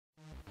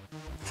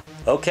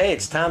Okay,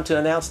 it's time to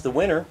announce the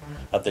winner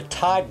of the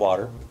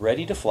Tidewater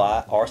Ready to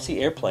Fly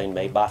RC airplane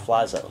made by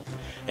FlyZone.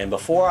 And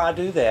before I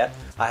do that,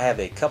 I have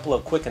a couple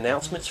of quick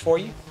announcements for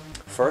you.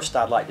 First,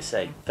 I'd like to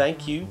say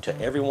thank you to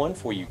everyone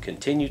for your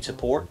continued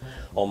support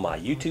on my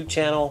YouTube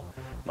channel,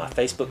 my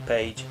Facebook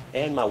page,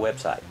 and my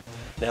website.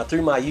 Now,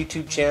 through my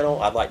YouTube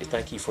channel, I'd like to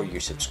thank you for your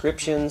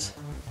subscriptions,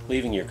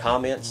 leaving your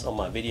comments on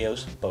my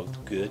videos,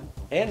 both good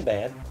and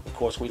bad. Of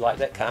course, we like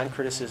that kind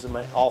criticism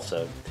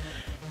also.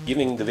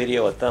 Giving the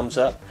video a thumbs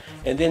up,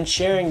 and then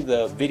sharing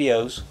the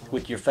videos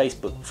with your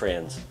Facebook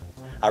friends.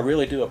 I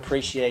really do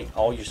appreciate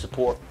all your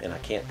support, and I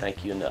can't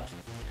thank you enough.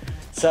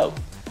 So,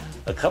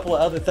 a couple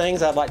of other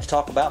things I'd like to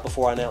talk about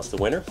before I announce the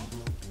winner.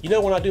 You know,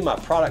 when I do my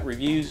product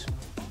reviews,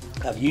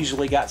 I've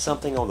usually got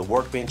something on the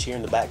workbench here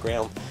in the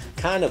background,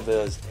 kind of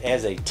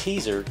as a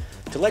teaser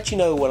to let you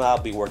know what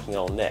I'll be working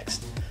on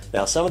next.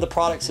 Now, some of the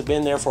products have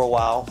been there for a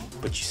while,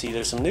 but you see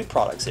there's some new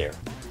products there,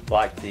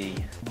 like the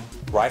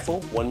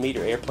Rifle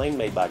 1-meter airplane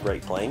made by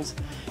Great Plains.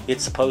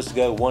 It's supposed to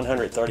go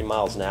 130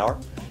 miles an hour,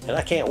 and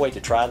I can't wait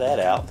to try that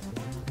out.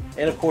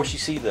 And of course, you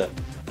see the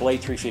Blade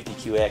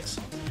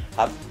 350QX.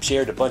 I've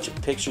shared a bunch of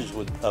pictures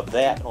of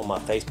that on my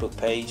Facebook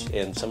page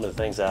and some of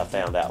the things that I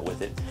found out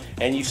with it.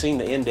 And you've seen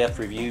the in-depth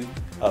review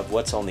of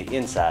what's on the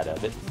inside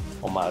of it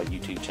on my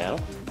YouTube channel.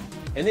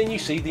 And then you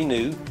see the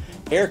new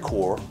Air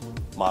Corps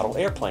model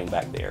airplane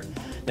back there.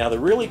 Now, the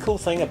really cool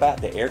thing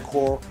about the Air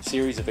Corps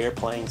series of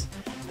airplanes,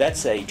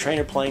 that's a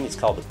trainer plane. It's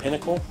called the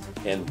Pinnacle,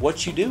 and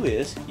what you do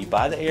is you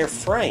buy the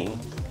airframe,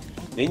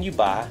 then you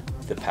buy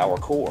the power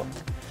core.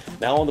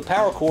 Now, on the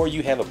power core,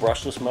 you have a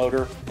brushless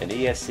motor, an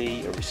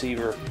ESC, a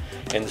receiver,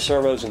 and the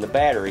servos and the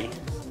battery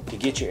to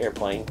get your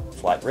airplane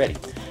flight ready.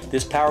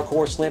 This power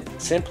core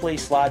simply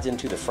slides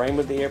into the frame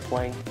of the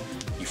airplane.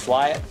 You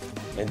fly it,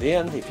 and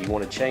then if you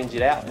want to change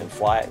it out and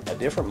fly it a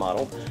different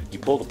model, you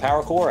pull the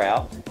power core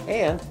out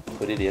and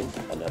put it in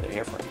another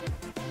airframe,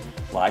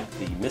 like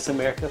the Miss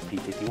America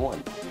P-51.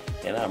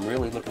 And I'm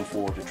really looking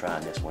forward to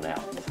trying this one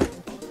out.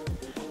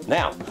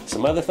 Now,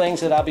 some other things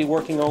that I'll be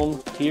working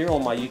on here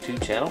on my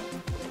YouTube channel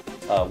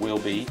will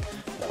be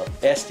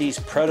Estes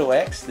Proto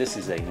X. This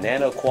is a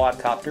nano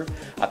quadcopter.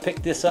 I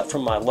picked this up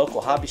from my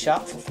local hobby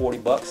shop for 40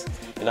 bucks,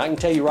 and I can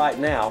tell you right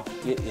now,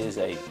 it is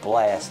a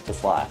blast to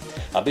fly.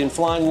 I've been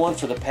flying one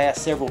for the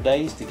past several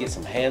days to get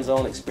some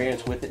hands-on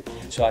experience with it,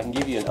 so I can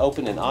give you an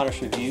open and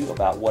honest review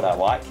about what I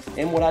like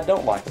and what I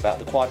don't like about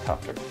the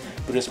quadcopter.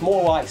 But it's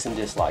more likes than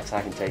dislikes,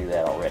 I can tell you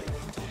that already.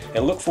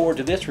 And look forward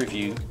to this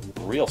review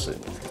real soon.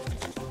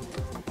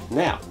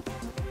 Now,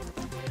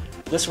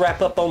 let's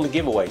wrap up on the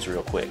giveaways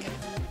real quick.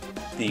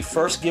 The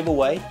first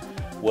giveaway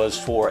was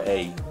for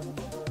a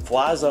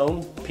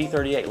FlyZone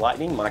P-38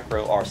 Lightning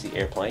Micro RC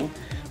airplane.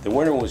 The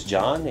winner was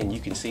John, and you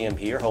can see him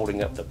here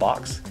holding up the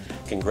box.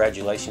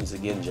 Congratulations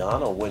again,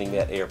 John, on winning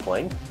that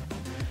airplane.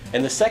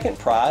 And the second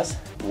prize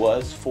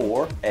was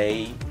for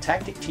a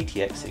Tactic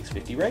TTX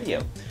 650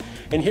 radio.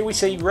 And here we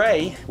see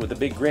Ray with a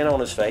big grin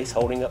on his face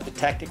holding up the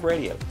Tactic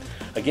radio.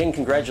 Again,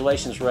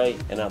 congratulations, Ray,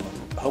 and I'm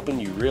hoping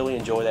you really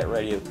enjoy that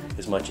radio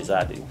as much as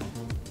I do.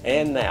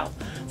 And now,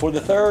 for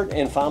the third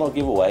and final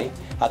giveaway,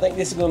 I think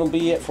this is going to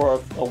be it for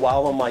a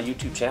while on my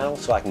YouTube channel,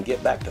 so I can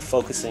get back to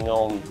focusing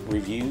on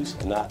reviews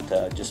and not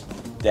just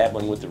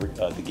dabbling with the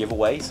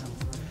giveaways.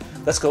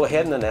 Let's go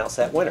ahead and announce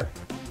that winner.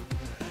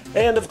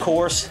 And of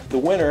course, the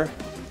winner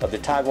of the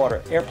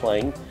Tidewater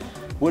airplane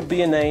would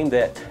be a name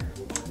that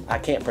I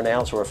can't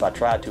pronounce, or if I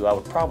tried to, I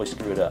would probably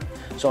screw it up.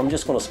 So I'm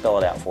just going to spell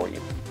it out for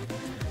you.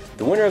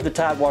 The winner of the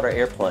Tidewater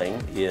airplane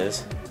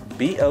is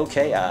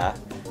BOKI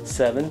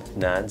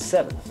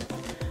 797.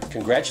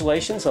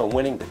 Congratulations on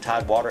winning the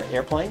Tidewater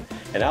airplane,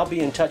 and I'll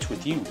be in touch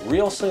with you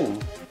real soon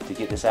to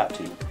get this out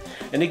to you.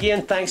 And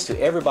again, thanks to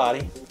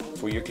everybody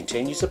for your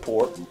continued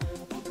support.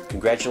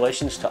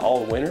 Congratulations to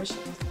all the winners,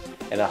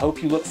 and I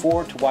hope you look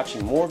forward to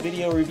watching more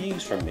video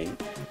reviews from me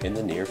in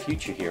the near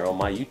future here on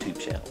my YouTube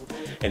channel.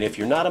 And if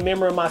you're not a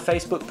member of my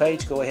Facebook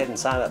page, go ahead and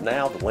sign up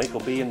now. The link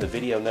will be in the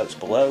video notes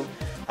below.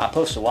 I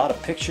post a lot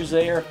of pictures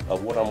there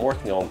of what I'm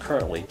working on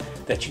currently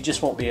that you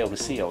just won't be able to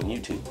see on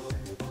YouTube.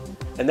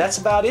 And that's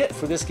about it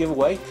for this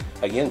giveaway.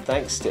 Again,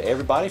 thanks to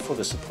everybody for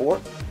the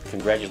support.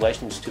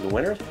 Congratulations to the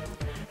winners.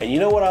 And you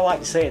know what I like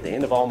to say at the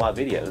end of all my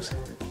videos?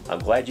 I'm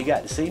glad you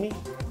got to see me,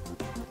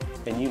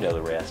 and you know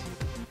the rest.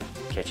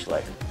 Catch you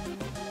later.